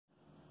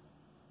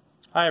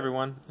Hi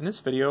everyone. In this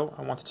video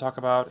I want to talk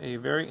about a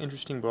very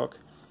interesting book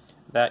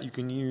that you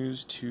can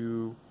use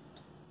to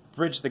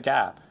bridge the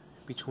gap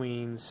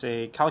between,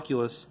 say,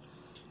 calculus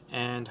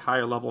and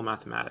higher level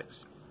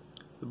mathematics.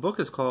 The book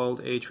is called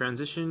A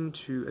Transition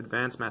to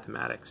Advanced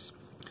Mathematics.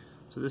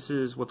 So this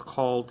is what's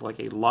called like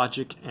a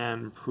logic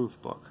and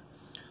proof book.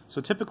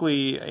 So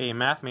typically a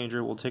math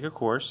major will take a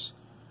course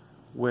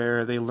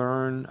where they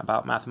learn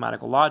about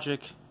mathematical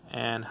logic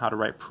and how to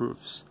write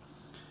proofs.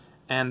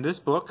 And this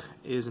book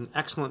is an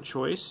excellent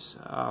choice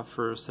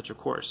for such a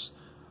course.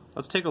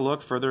 Let's take a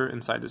look further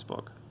inside this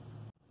book.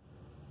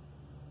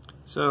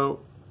 So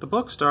the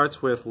book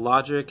starts with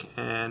logic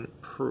and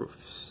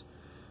proofs.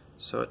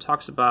 So it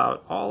talks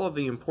about all of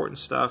the important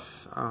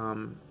stuff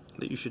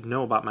that you should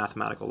know about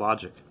mathematical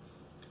logic.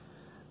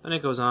 Then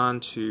it goes on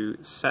to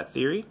set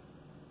theory,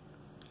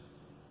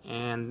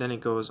 and then it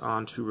goes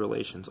on to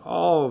relations.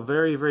 All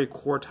very, very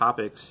core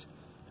topics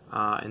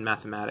in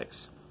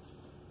mathematics.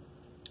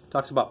 It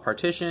talks about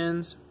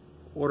partitions,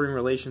 ordering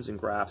relations, and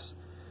graphs.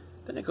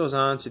 Then it goes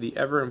on to the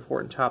ever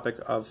important topic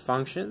of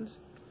functions.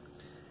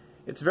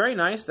 It's very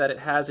nice that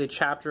it has a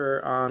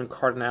chapter on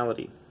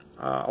cardinality.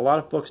 A lot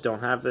of books don't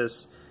have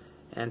this,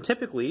 and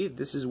typically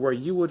this is where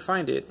you would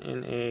find it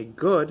in a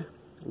good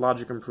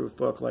logic and proof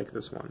book like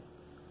this one.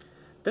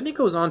 Then it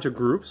goes on to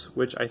groups,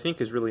 which I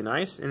think is really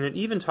nice, and it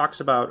even talks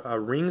about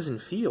rings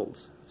and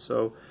fields.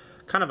 So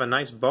kind of a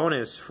nice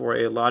bonus for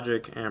a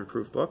logic and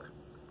proof book.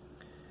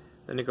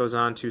 Then it goes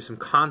on to some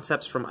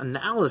concepts from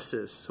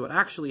analysis. So it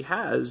actually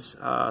has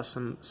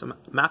some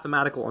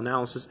mathematical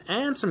analysis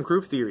and some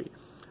group theory.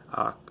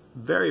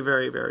 Very,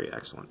 very, very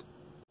excellent.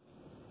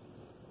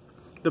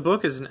 The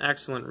book is an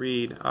excellent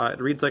read.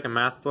 It reads like a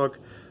math book,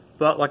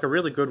 but like a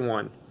really good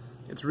one.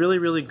 It's really,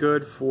 really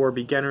good for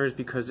beginners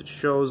because it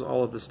shows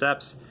all of the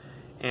steps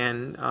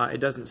and it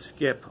doesn't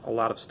skip a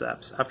lot of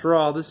steps. After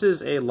all, this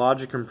is a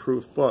logic and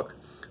proof book.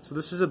 So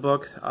this is a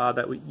book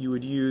that you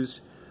would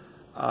use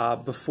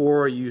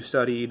before you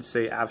studied,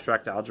 say,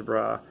 abstract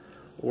algebra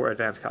or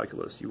advanced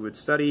calculus. You would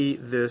study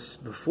this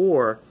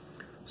before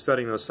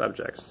studying those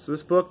subjects. So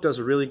this book does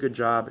a really good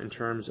job in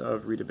terms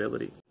of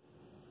readability.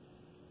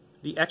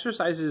 The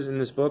exercises in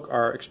this book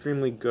are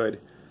extremely good.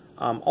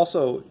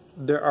 Also,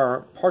 there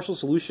are partial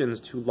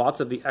solutions to lots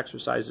of the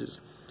exercises,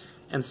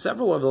 and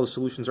several of those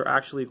solutions are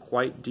actually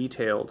quite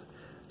detailed.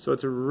 So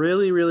it's a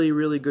really, really,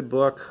 really good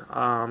book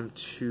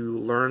to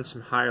learn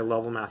some higher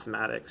level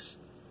mathematics.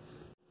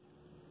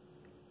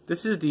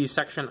 This is the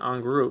section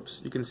on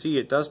groups. You can see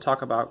it does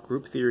talk about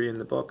group theory in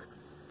the book,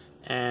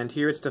 and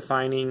here it's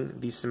defining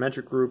the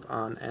symmetric group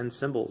on n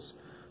symbols.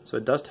 So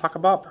it does talk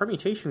about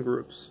permutation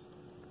groups.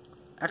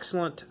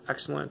 Excellent,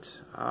 excellent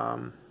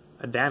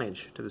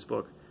advantage to this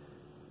book.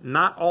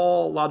 Not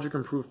all logic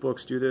and proof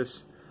books do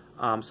this,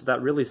 so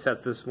that really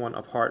sets this one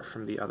apart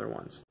from the other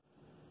ones.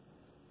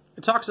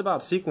 It talks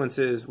about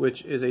sequences,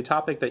 which is a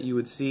topic that you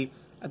would see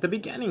at the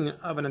beginning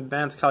of an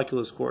advanced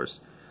calculus course.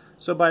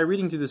 So by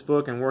reading through this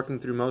book and working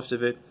through most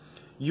of it,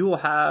 you will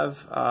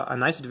have a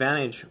nice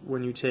advantage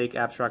when you take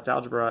abstract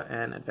algebra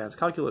and advanced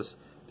calculus,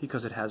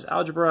 because it has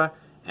algebra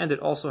and it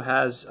also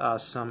has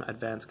some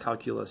advanced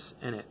calculus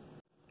in it.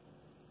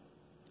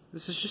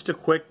 This is just a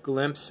quick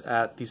glimpse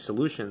at the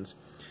solutions.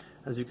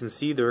 As you can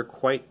see, they're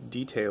quite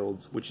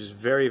detailed, which is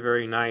very,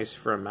 very nice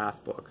for a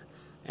math book.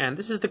 And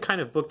this is the kind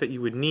of book that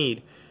you would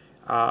need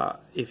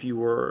if you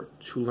were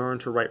to learn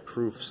to write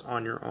proofs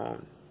on your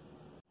own.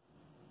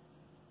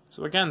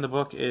 So again, the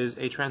book is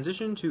A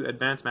Transition to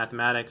Advanced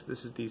Mathematics.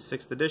 This is the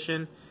 6th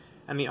edition,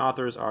 and the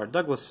authors are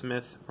Douglas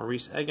Smith,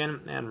 Maurice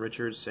Eggen, and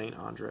Richard St.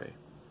 Andre.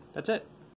 That's it.